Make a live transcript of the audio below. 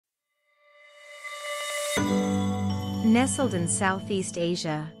Nestled in Southeast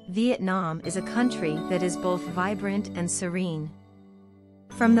Asia, Vietnam is a country that is both vibrant and serene.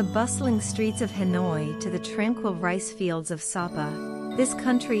 From the bustling streets of Hanoi to the tranquil rice fields of Sapa, this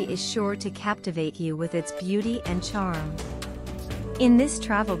country is sure to captivate you with its beauty and charm. In this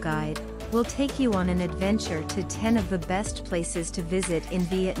travel guide, we'll take you on an adventure to 10 of the best places to visit in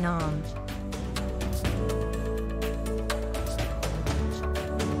Vietnam.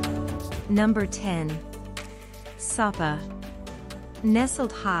 Number 10. Sapa.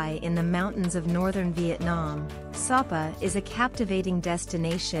 Nestled high in the mountains of northern Vietnam, Sapa is a captivating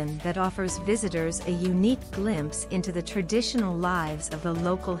destination that offers visitors a unique glimpse into the traditional lives of the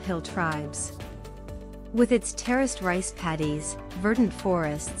local hill tribes. With its terraced rice paddies, verdant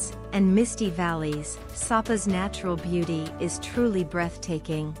forests, and misty valleys, Sapa's natural beauty is truly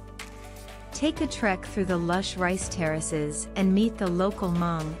breathtaking. Take a trek through the lush rice terraces and meet the local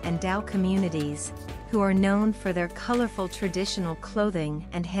Hmong and Dao communities, who are known for their colorful traditional clothing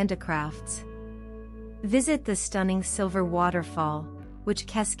and handicrafts. Visit the stunning Silver Waterfall, which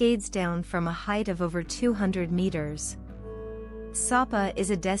cascades down from a height of over 200 meters. Sapa is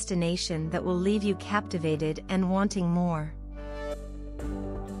a destination that will leave you captivated and wanting more.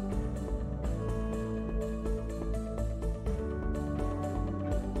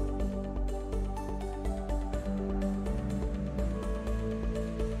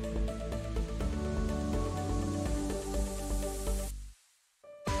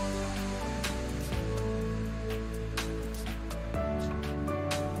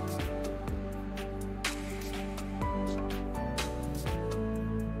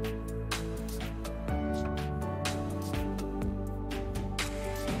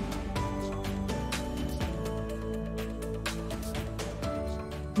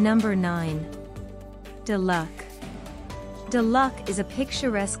 Number 9. Dalat. Dalat is a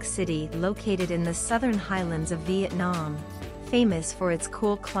picturesque city located in the southern highlands of Vietnam, famous for its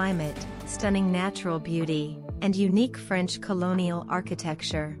cool climate, stunning natural beauty, and unique French colonial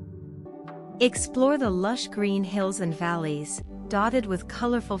architecture. Explore the lush green hills and valleys, dotted with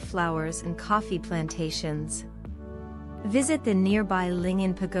colorful flowers and coffee plantations. Visit the nearby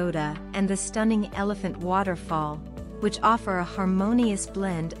Linh Pagoda and the stunning Elephant Waterfall, which offer a harmonious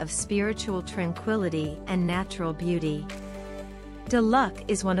blend of spiritual tranquility and natural beauty. Dalat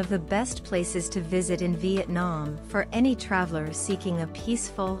is one of the best places to visit in Vietnam for any traveler seeking a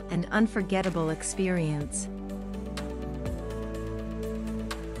peaceful and unforgettable experience.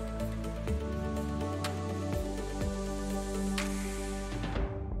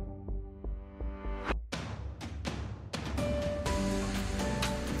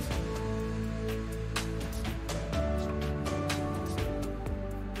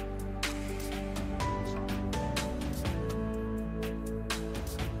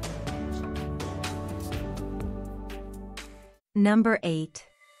 Number 8.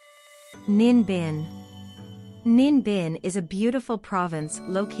 Ninh Binh. Ninh Binh is a beautiful province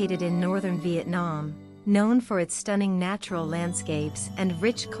located in northern Vietnam, known for its stunning natural landscapes and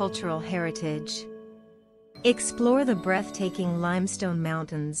rich cultural heritage. Explore the breathtaking limestone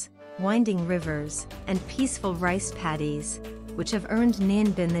mountains, winding rivers, and peaceful rice paddies, which have earned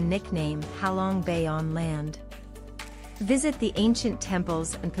Ninh Binh the nickname Halong Bay on land. Visit the ancient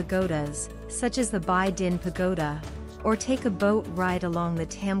temples and pagodas, such as the Bai Din Pagoda, or take a boat ride along the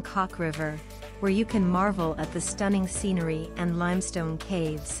Tam Coc River, where you can marvel at the stunning scenery and limestone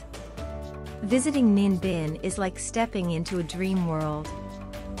caves. Visiting Ninh Binh is like stepping into a dream world.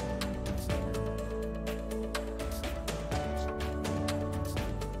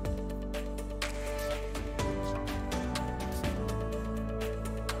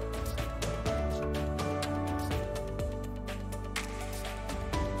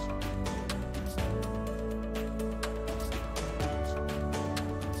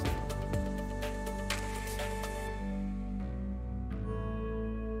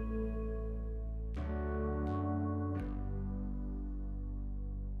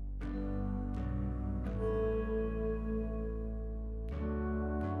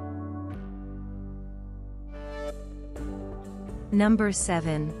 Number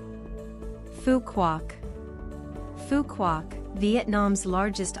 7. Phu Quoc. Phu Quoc, Vietnam's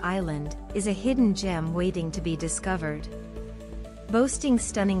largest island, is a hidden gem waiting to be discovered. Boasting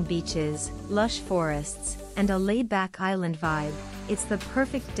stunning beaches, lush forests, and a laid-back island vibe, it's the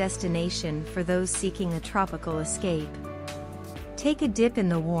perfect destination for those seeking a tropical escape. Take a dip in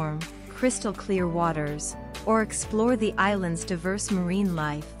the warm, crystal-clear waters, or explore the island's diverse marine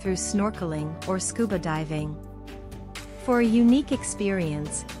life through snorkeling or scuba diving. For a unique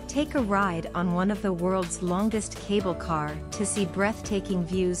experience, Take a ride on one of the world's longest cable car to see breathtaking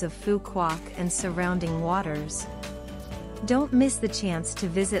views of Phu Quoc and surrounding waters. Don't miss the chance to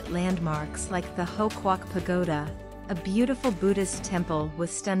visit landmarks like the Hoi An Pagoda, a beautiful Buddhist temple with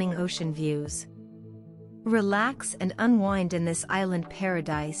stunning ocean views. Relax and unwind in this island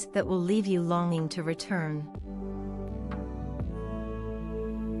paradise that will leave you longing to return.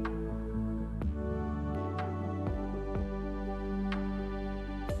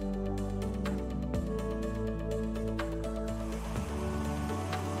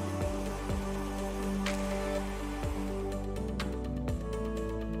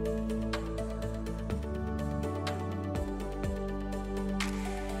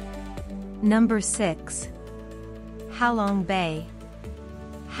 Number 6. Halong Bay.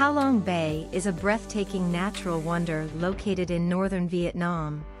 Halong Bay is a breathtaking natural wonder located in northern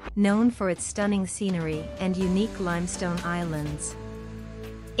Vietnam, known for its stunning scenery and unique limestone islands.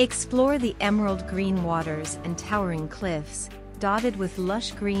 Explore the emerald green waters and towering cliffs, dotted with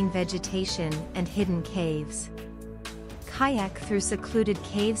lush green vegetation and hidden caves. Kayak through secluded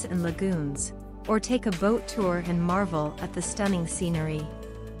caves and lagoons, or take a boat tour and marvel at the stunning scenery.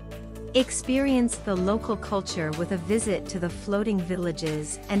 Experience the local culture with a visit to the floating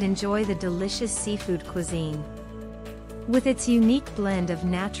villages and enjoy the delicious seafood cuisine. With its unique blend of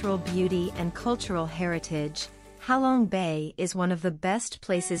natural beauty and cultural heritage, Halong Bay is one of the best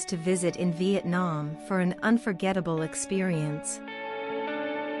places to visit in Vietnam for an unforgettable experience.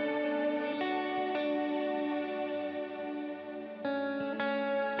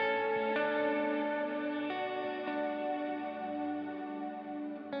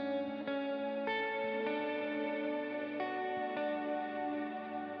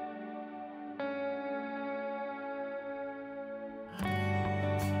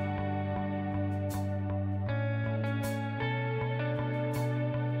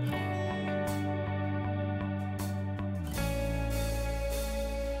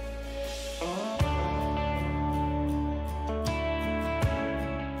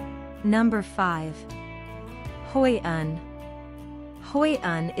 Number 5. Hoi An. Hoi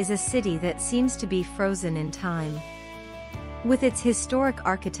An is a city that seems to be frozen in time. With its historic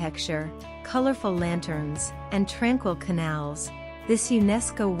architecture, colorful lanterns, and tranquil canals, this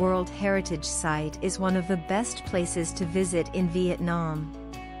UNESCO World Heritage Site is one of the best places to visit in Vietnam.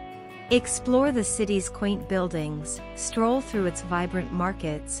 Explore the city's quaint buildings, stroll through its vibrant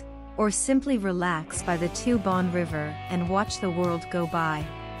markets, or simply relax by the Tu Bon River and watch the world go by.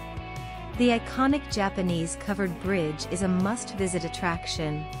 The iconic Japanese-covered bridge is a must-visit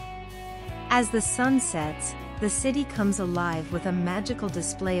attraction. As the sun sets, the city comes alive with a magical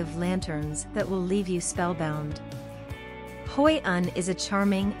display of lanterns that will leave you spellbound. Hoi An is a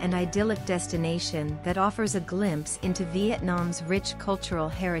charming and idyllic destination that offers a glimpse into Vietnam's rich cultural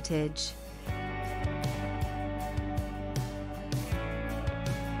heritage.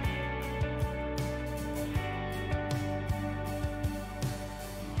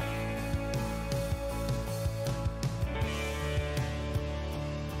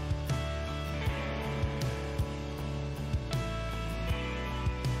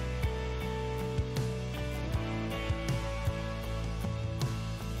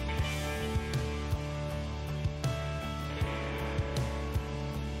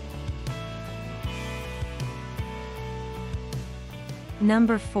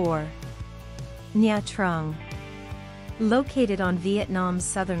 Number 4. Nha Trang. Located on Vietnam's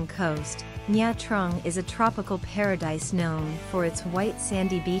southern coast, Nha Trang is a tropical paradise known for its white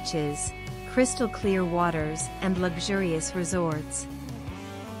sandy beaches, crystal clear waters, and luxurious resorts.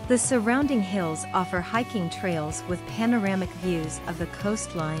 The surrounding hills offer hiking trails with panoramic views of the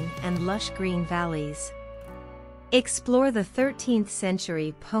coastline and lush green valleys. Explore the 13th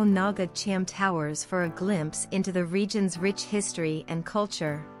century Po Naga Cham Towers for a glimpse into the region's rich history and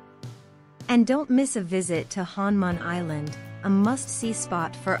culture. And don't miss a visit to Han Mon Island, a must-see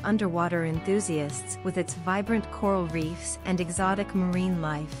spot for underwater enthusiasts with its vibrant coral reefs and exotic marine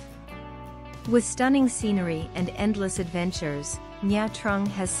life. With stunning scenery and endless adventures, Nha Trang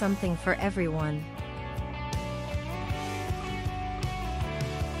has something for everyone.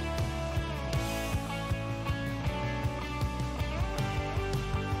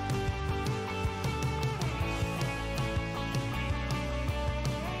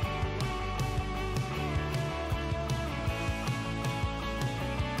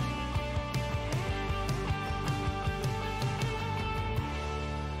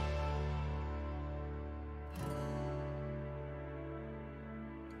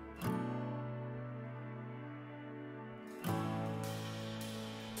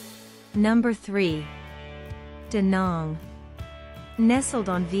 Number 3. Da Nang. Nestled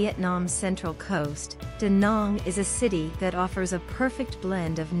on Vietnam's central coast, Da Nang is a city that offers a perfect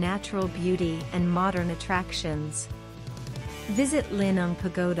blend of natural beauty and modern attractions. Visit Linang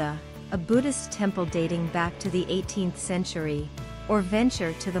Pagoda, a Buddhist temple dating back to the 18th century, or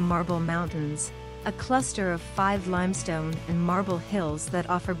venture to the Marble Mountains, a cluster of 5 limestone and marble hills that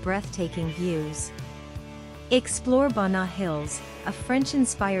offer breathtaking views. Explore Bana Hills, a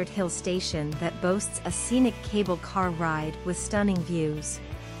French-inspired hill station that boasts a scenic cable car ride with stunning views.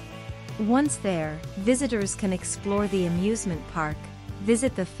 Once there, visitors can explore the amusement park,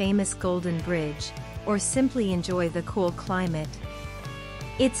 visit the famous Golden Bridge, or simply enjoy the cool climate.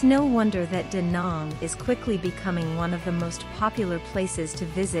 It's no wonder that Da Nang is quickly becoming one of the most popular places to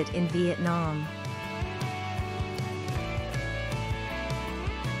visit in Vietnam.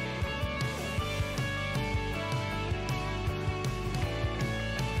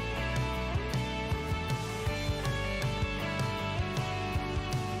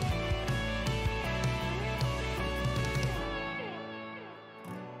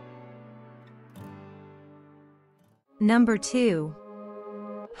 Number 2.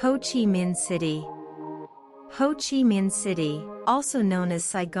 Ho Chi Minh City. Ho Chi Minh City, also known as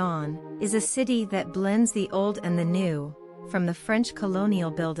Saigon, is a city that blends the old and the new, from the French colonial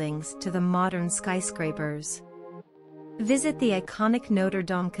buildings to the modern skyscrapers. Visit the iconic Notre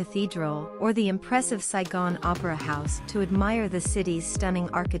Dame Cathedral or the impressive Saigon Opera House to admire the city's stunning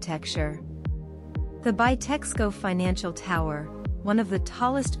architecture. The Bitexco Financial Tower, one of the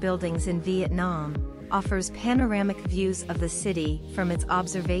tallest buildings in Vietnam, offers panoramic views of the city from its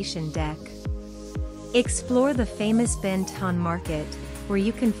observation deck. Explore the famous Ben Thanh Market, where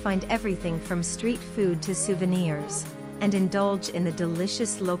you can find everything from street food to souvenirs, and indulge in the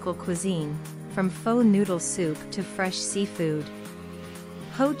delicious local cuisine, from pho noodle soup to fresh seafood.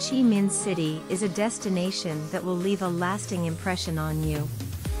 Ho Chi Minh City is a destination that will leave a lasting impression on you.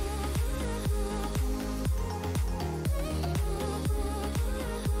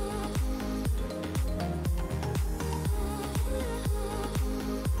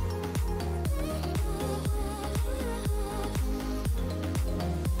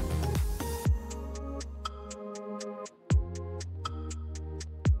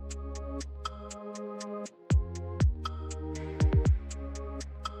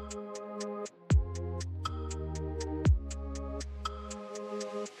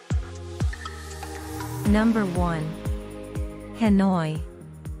 Number 1. Hanoi.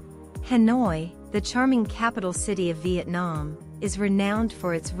 Hanoi, the charming capital city of Vietnam, is renowned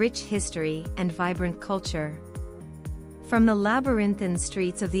for its rich history and vibrant culture. From the labyrinthine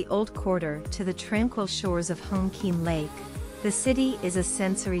streets of the Old Quarter to the tranquil shores of Hong Kim Lake, the city is a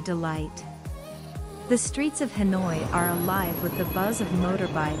sensory delight. The streets of Hanoi are alive with the buzz of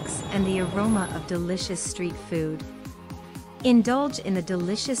motorbikes and the aroma of delicious street food. Indulge in the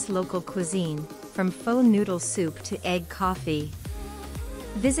delicious local cuisine, from pho noodle soup to egg coffee.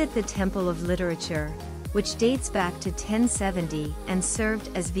 Visit the Temple of Literature, which dates back to 1070 and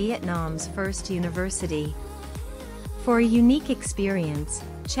served as Vietnam's first university. For a unique experience,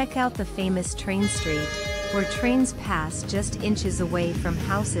 check out the famous train street, where trains pass just inches away from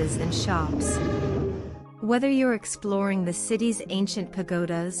houses and shops. Whether you're exploring the city's ancient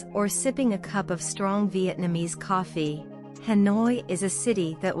pagodas or sipping a cup of strong Vietnamese coffee, Hanoi is a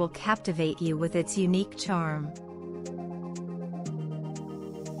city that will captivate you with its unique charm.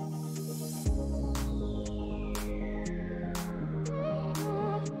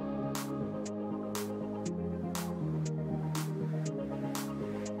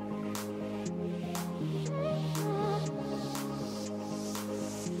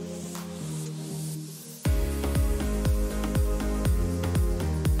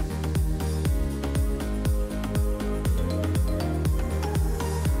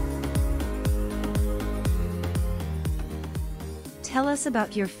 Tell us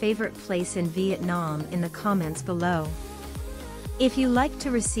about your favorite place in Vietnam in the comments below. If you like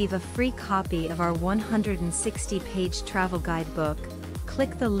to receive a free copy of our 160-page travel guidebook,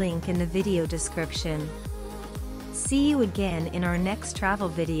 click the link in the video description. See you again in our next travel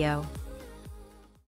video.